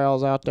rudder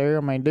browse out there.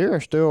 I mean, deer are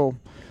still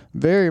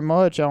very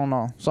much on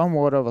a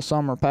somewhat of a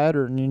summer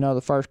pattern,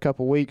 the first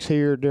couple weeks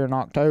here during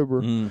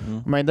October. Mm-hmm.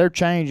 I mean, they're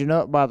changing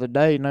up by the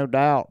day, no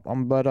doubt.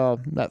 But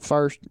that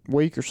first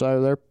week or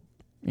so,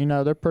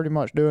 they're pretty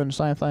much doing the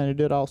same thing they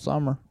did all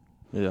summer.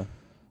 Yeah.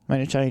 I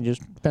mean, it changes,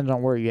 depends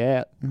on where you're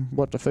at and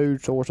what the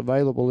food source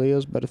available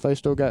is. But if they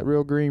still got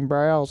real green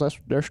browse,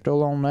 they're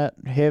still on that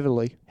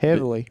heavily.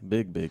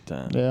 Big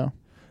time. Yeah.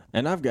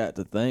 And I've got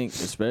to think,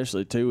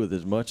 especially too, with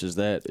as much as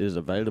that is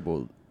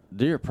available,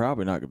 deer are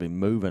probably not going to be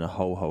moving a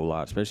whole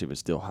lot, especially if it's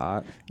still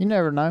hot. You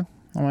never know.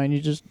 I mean, you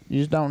just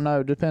don't know.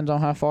 It depends on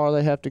how far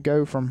they have to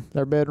go from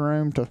their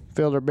bedroom to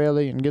fill their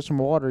belly and get some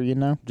water,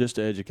 Just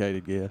an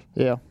educated guess.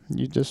 Yeah,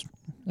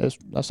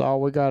 that's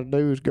all we got to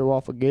do is go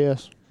off a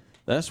guess.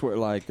 That's where,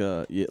 like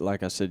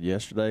I said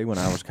yesterday, when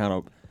I was kind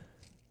of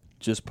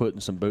just putting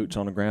some boots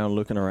on the ground,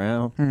 looking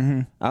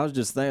around, I was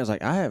just thinking, I was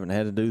like, I haven't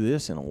had to do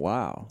this in a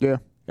while. Yeah.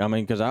 I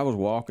mean, because I was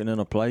walking in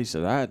a place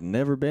that I had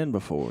never been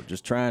before,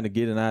 just trying to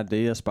get an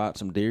idea, spot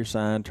some deer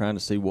sign, trying to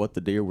see what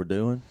the deer were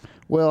doing.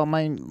 Well, I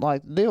mean,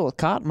 like the deal with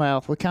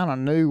Cottonmouth, we kind of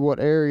knew what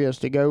areas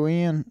to go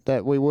in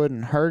that we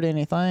wouldn't hurt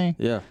anything.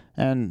 Yeah.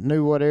 And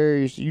knew what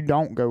areas you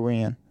don't go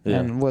in. Yeah.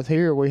 And with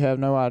here, we have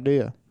no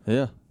idea.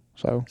 Yeah.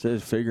 So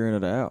just figuring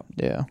it out.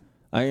 Yeah.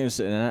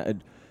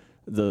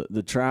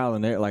 The trial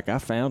and error, like I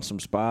found some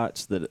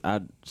spots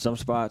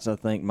I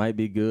think might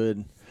be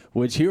good,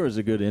 which here is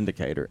a good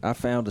indicator. I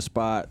found a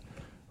spot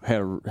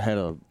had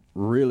a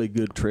really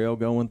good trail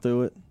going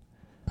through it,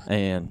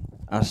 and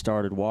I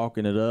started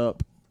walking it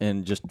up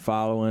and just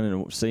following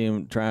and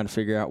seeing, trying to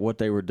figure out what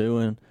they were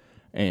doing,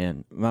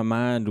 and my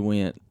mind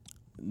went,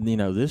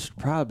 this is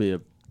probably a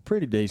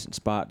pretty decent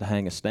spot to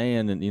hang a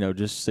stand and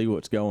just see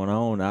what's going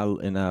on.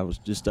 I was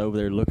just over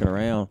there looking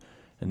around,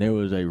 and there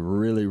was a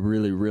really,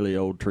 really, really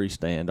old tree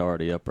stand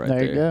already up right there.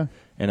 There you go.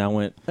 And I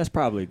went, that's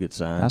probably a good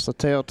sign. That's a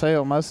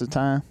telltale most of the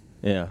time.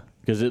 Yeah,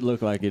 because it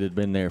looked like it had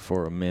been there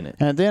for a minute.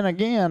 And then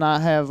again, I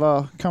have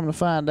come to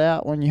find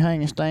out when you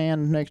hang a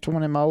stand next to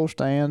one of them old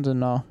stands,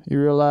 and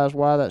you realize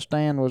why that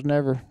stand was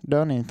never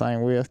done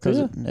anything with, because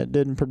it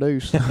didn't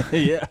produce.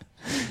 Yeah.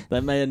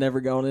 They may have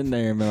never gone in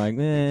there and been like,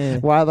 eh.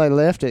 Why they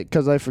left it?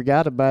 Because they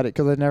forgot about it,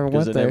 because they never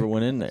went there. Because it never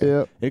went in there.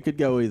 Yep. It could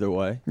go either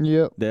way.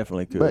 Yep.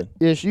 Definitely could. But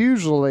it's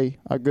usually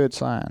a good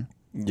sign.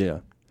 Yeah.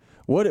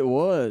 What it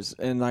was,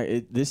 and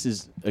this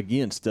is,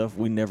 again, stuff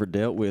we never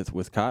dealt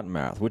with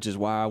Cottonmouth, which is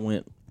why I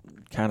went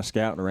kind of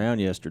scouting around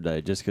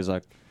yesterday, just because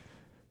I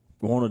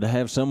wanted to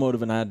have somewhat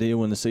of an idea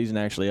when the season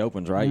actually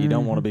opens, right? You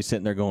don't want to be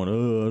sitting there going,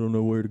 I don't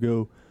know where to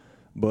go.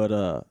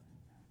 But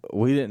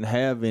we didn't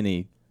have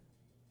any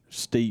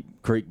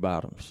steep creek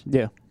bottoms.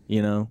 Yeah.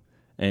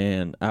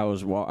 And I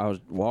was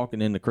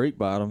walking in the creek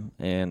bottom,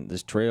 and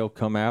this trail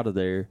come out of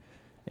there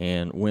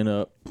and went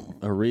up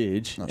a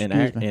ridge,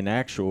 an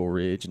actual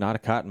ridge, not a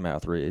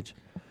Cottonmouth ridge.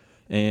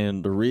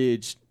 And the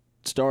ridge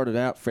started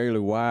out fairly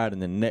wide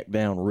and then necked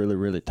down really,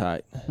 really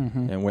tight.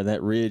 Mm-hmm. And where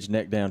that ridge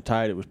necked down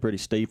tight, it was pretty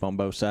steep on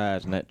both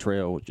sides, and that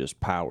trail was just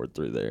powered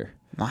through there.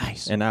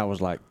 Nice. And I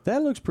was like,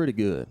 that looks pretty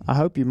good. I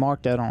hope you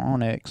marked that on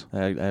Onyx.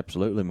 I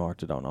absolutely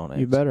marked it on Onyx.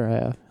 You better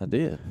have. I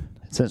did.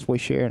 Since we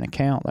share an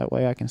account, that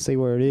way I can see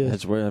where it is.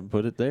 That's where I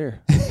put it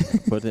there.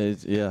 But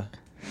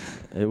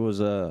it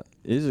was a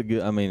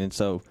good. I mean, and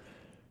so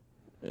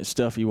it's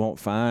stuff you won't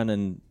find,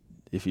 and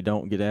if you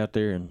don't get out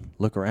there and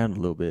look around a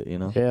little bit,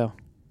 Yeah.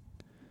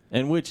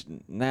 And which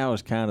now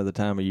is kind of the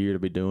time of year to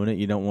be doing it.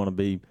 You don't want to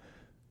be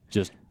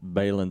just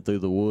bailing through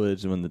the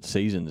woods when the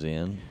season's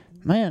in.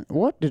 Man,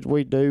 what did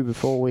we do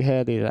before we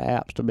had these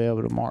apps to be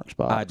able to mark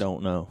spots? I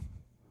don't know.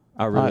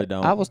 I really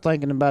don't. I was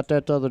thinking about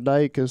that the other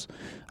day because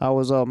I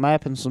was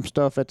mapping some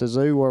stuff at the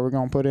zoo where we're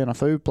going to put in a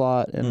food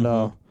plot. And,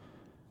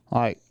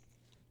 I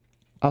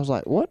was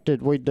like, what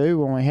did we do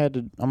when we had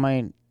to, I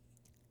mean,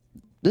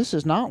 this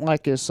is not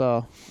like it's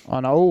an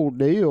old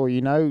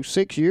deal,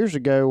 6 years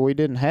ago we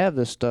didn't have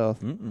this stuff.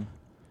 Mm-mm.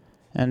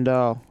 And,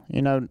 I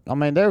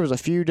mean, there was a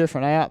few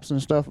different apps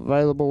and stuff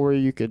available where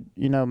you could,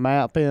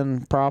 map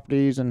in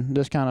properties and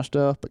this kind of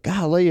stuff. But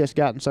golly, it's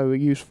gotten so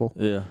useful.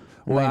 Yeah.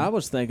 Well, I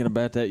was thinking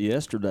about that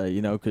yesterday,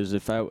 because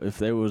if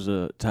there was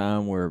a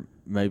time where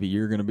maybe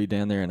you're going to be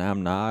down there and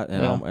I'm not,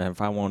 and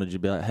if I wanted you to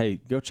be like, hey,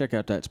 go check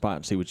out that spot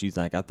and see what you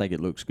think. I think it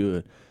looks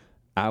good.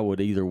 I would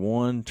either,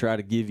 one, try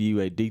to give you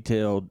a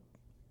detailed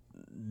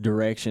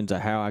directions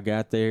of how I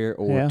got there,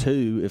 or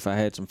two, if I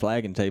had some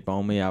flagging tape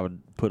on me, I would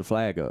put a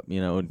flag up,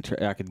 and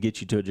I could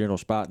get you to a general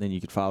spot, and then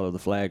you could follow the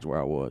flags where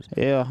I was.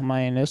 Yeah, I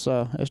mean, it's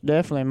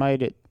definitely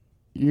made it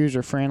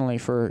user friendly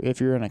for if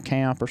you're in a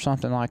camp or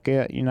something like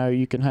that.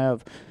 You can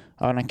have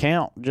an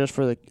account just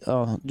for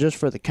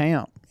the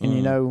camp,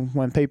 and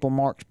when people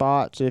mark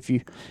spots, if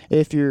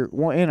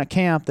you're in a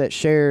camp that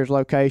shares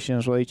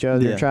locations with each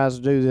other and tries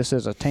to do this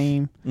as a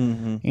team,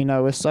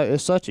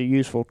 it's such a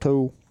useful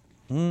tool.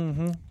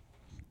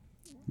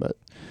 But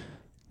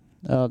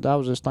I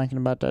was just thinking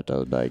about that the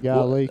other day.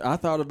 Golly, I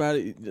thought about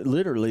it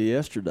literally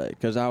yesterday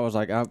because I was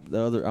like, I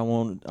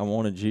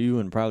wanted you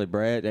and probably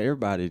Brad,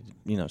 everybody,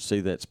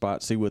 see that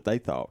spot, see what they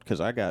thought, because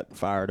I got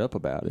fired up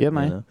about it. Yeah,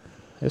 man,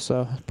 it's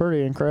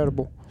pretty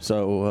incredible.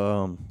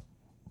 So,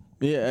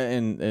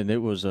 and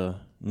it was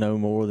no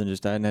more than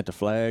just I didn't have to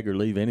flag or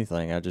leave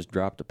anything. I just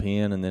dropped a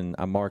pin and then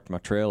I marked my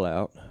trail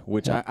out,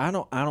 which I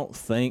don't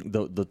think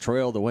the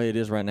trail the way it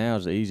is right now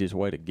is the easiest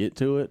way to get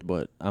to it,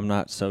 but I'm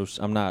not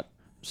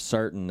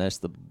certain that's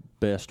the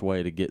best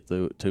way to get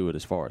to it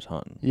as far as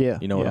hunting. Yeah.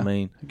 You know what I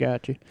mean?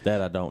 Got you.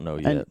 That I don't know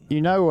yet. And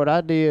you know what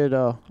I did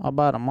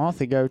about a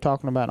month ago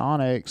talking about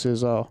Onyx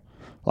is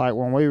like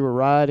when we were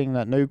riding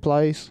that new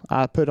place,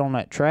 I put on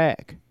that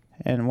track,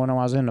 and when I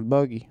was in the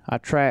buggy, I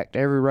tracked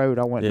every road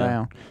I went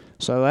down.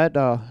 So that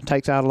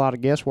takes out a lot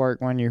of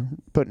guesswork when you're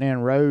putting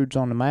in roads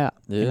on the map.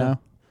 Yeah.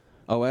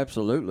 Oh,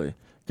 absolutely.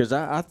 Because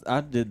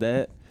I did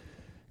that.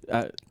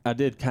 I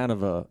did kind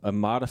of a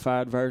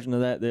modified version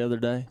of that the other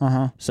day.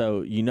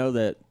 So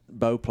that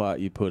bow plot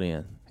you put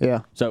in.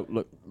 Yeah. So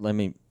look, let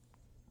me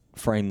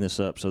frame this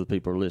up so the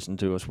people are listening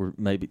to us. We're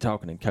maybe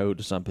talking in code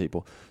to some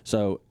people.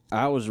 So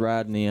I was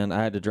riding in.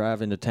 I had to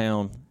drive into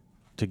town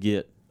to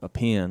get a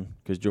pin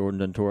because Jordan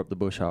done tore up the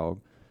bush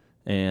hog.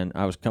 And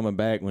I was coming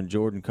back when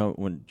Jordan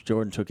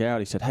took out.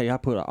 He said, "Hey, I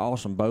put an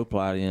awesome bow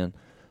plot in.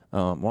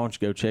 Why don't you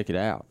go check it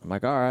out?" I'm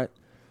like, "All right."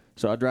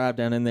 So I drive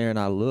down in there and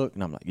I look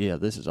and I'm like, "Yeah,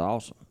 this is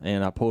awesome."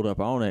 And I pulled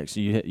up Onyx.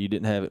 You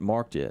didn't have it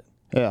marked yet.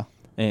 Yeah.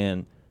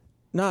 And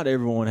not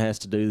everyone has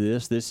to do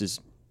this. This is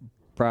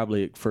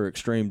probably for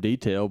extreme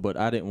detail, but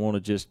I didn't want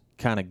to just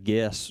kind of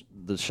guess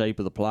the shape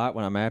of the plot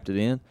when I mapped it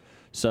in.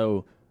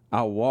 So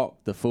I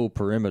walked the full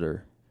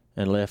perimeter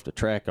and left a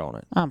track on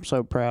it. I'm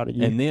so proud of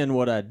you. And then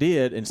what I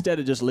did, instead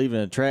of just leaving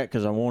a track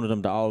because I wanted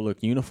them to all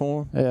look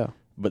uniform,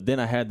 but then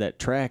I had that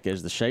track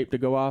as the shape to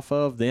go off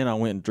of, then I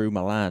went and drew my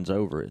lines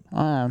over it.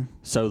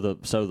 So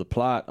the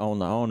plot on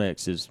the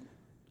Onyx is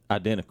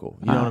identical.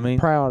 You know what I mean? I'm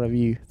proud of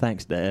you.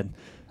 Thanks, Dad.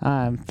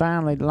 I'm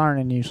finally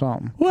learning you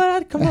something. What?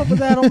 I'd come up with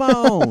that on my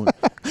own.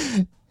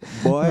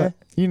 Boy.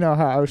 You know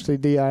how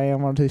OCD I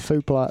am on these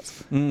food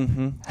plots.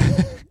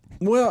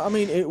 Well, I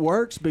mean, it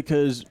works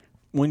because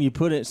when you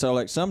put it, so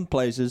like some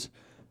places,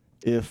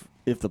 if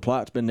the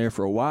plot's been there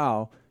for a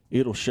while,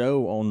 it'll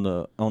show on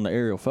the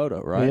aerial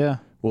photo, right? Yeah.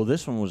 Well,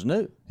 this one was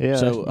new. Yeah,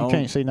 so you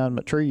can't see nothing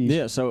but trees.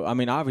 Yeah, so, I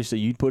mean, obviously,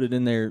 you'd put it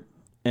in there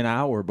an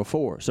hour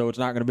before, so it's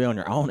not going to be on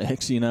your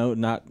Onyx,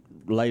 not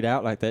laid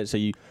out like that. So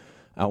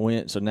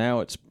so now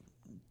it's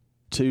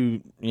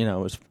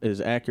as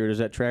accurate as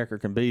that tracker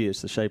can be.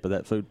 It's the shape of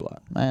that food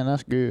plot. Man,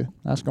 that's good.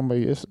 That's going to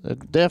be it's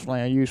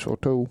definitely a useful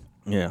tool.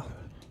 Yeah.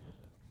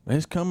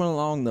 It's coming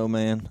along, though,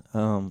 man.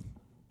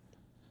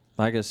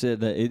 Like I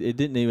said, it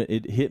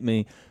hit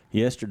me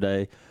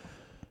yesterday,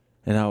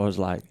 and I was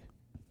like,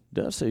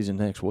 dove season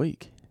next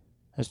week.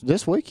 It's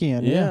this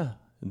weekend, yeah.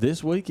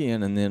 This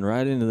weekend, and then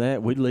right into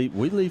that, we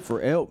leave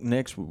for elk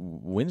next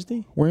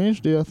Wednesday?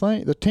 Wednesday, I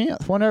think. The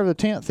 10th. Whenever the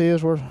 10th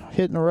is, we're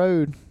hitting the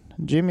road.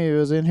 Jimmy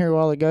was in here a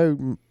while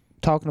ago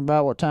talking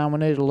about what time we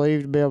need to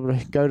leave to be able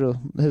to go to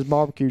his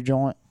barbecue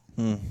joint.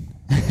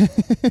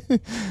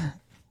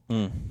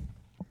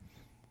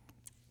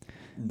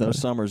 Those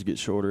summers get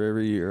shorter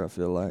every year, I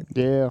feel like.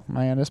 Yeah,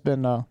 man, it's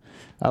been a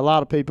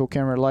lot of people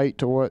can relate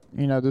to what,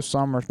 this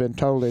summer's been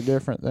totally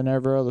different than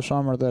every other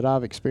summer that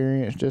I've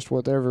experienced, just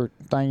with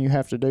everything you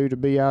have to do to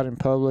be out in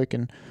public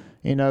and,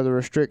 the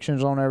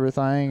restrictions on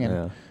everything.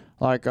 And,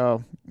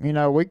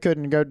 we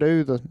couldn't go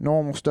do the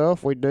normal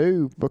stuff we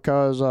do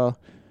because, a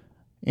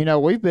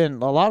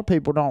lot of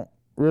people don't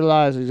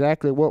realize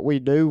exactly what we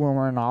do when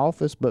we're in the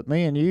office, but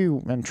me and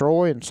you and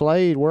Troy and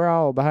Slade, we're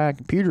all behind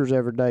computers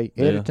every day,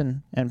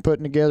 editing and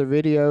putting together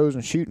videos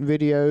and shooting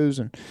videos.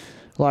 And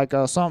like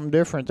something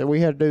different that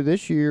we had to do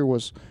this year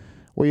was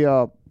we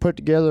put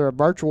together a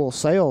virtual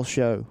sales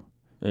show.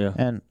 Yeah.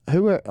 And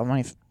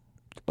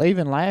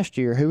even last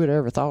year, who would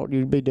ever thought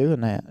you'd be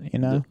doing that, you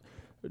know?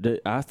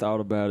 I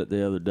thought about it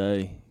the other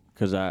day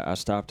because I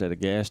stopped at a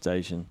gas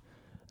station,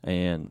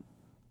 and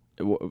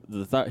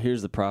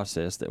here's the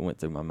process that went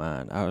through my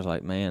mind. I was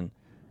like, man,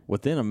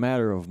 within a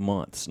matter of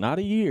months, not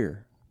a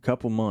year,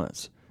 couple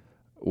months,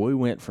 we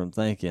went from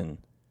thinking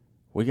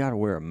we got to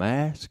wear a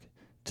mask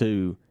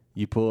to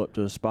you pull up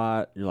to a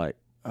spot, you're like,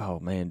 oh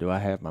man, do I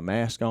have my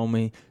mask on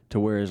me? To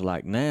whereas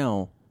like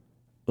now,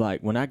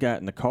 like when I got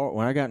in the car,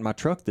 when I got in my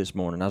truck this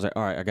morning, I was like,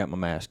 all right, I got my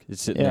mask.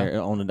 It's sitting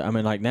there on the, I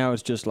mean, like now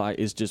it's just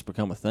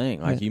become a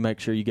thing. Like you make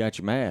sure you got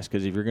your mask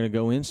because if you're going to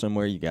go in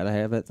somewhere, you got to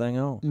have that thing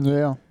on.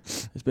 Yeah.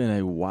 It's been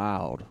a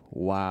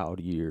wild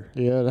year.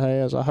 Yeah, it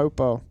has. I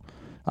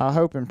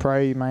hope and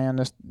pray,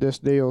 man, this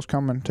deal's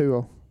coming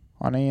to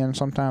an end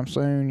sometime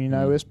soon. You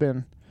know, It's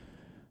been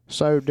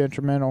so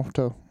detrimental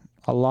to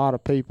a lot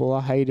of people.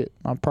 I hate it.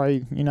 I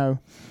pray, you know,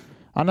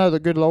 I know the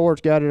good Lord's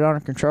got it under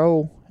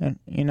control, and,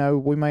 you know,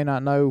 we may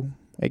not know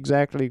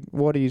exactly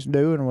what he's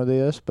doing with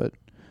this, but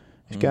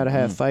he's got to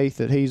have faith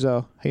that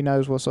he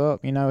knows what's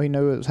up. You know, he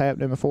knew it was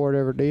happening before it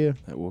ever did.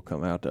 That we'll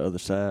come out the other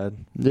side.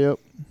 Yep.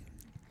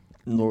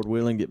 Lord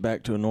willing, get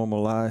back to a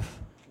normal life.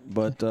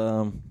 But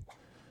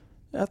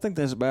I think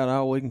that's about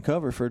all we can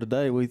cover for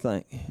today, we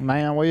think.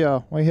 Man, we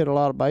hit a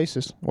lot of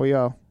bases. We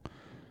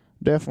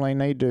definitely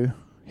need to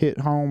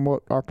hit home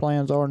what our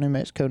plans are in New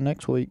Mexico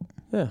next week.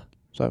 Yeah.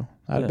 So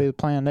that'll be the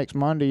plan. Next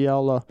Monday,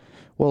 y'all,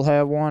 we'll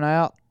have one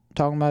out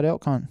talking about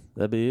elk hunting.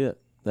 That'd be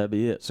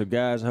it. So,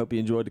 guys, I hope you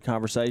enjoyed the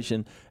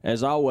conversation.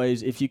 As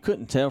always, if you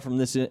couldn't tell from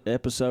this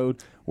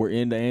episode, we're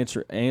into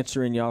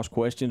answering y'all's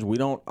questions. We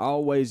don't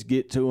always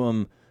get to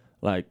them,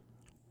 like,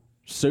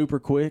 super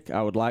quick.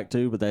 I would like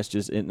to, but that's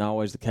just isn't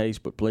always the case.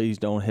 But please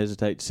don't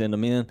hesitate to send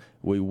them in.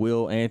 We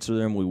will answer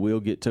them. We will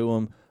get to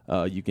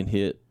them. You can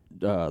hit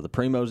the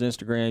Primo's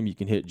Instagram. You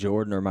can hit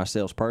Jordan or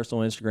myself's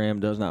personal Instagram.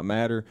 Does not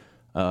matter.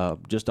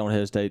 Just don't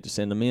hesitate to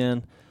send them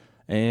in.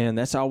 And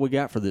that's all we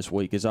got for this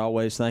week. As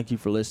always, thank you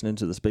for listening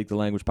to the Speak the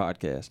Language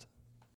podcast.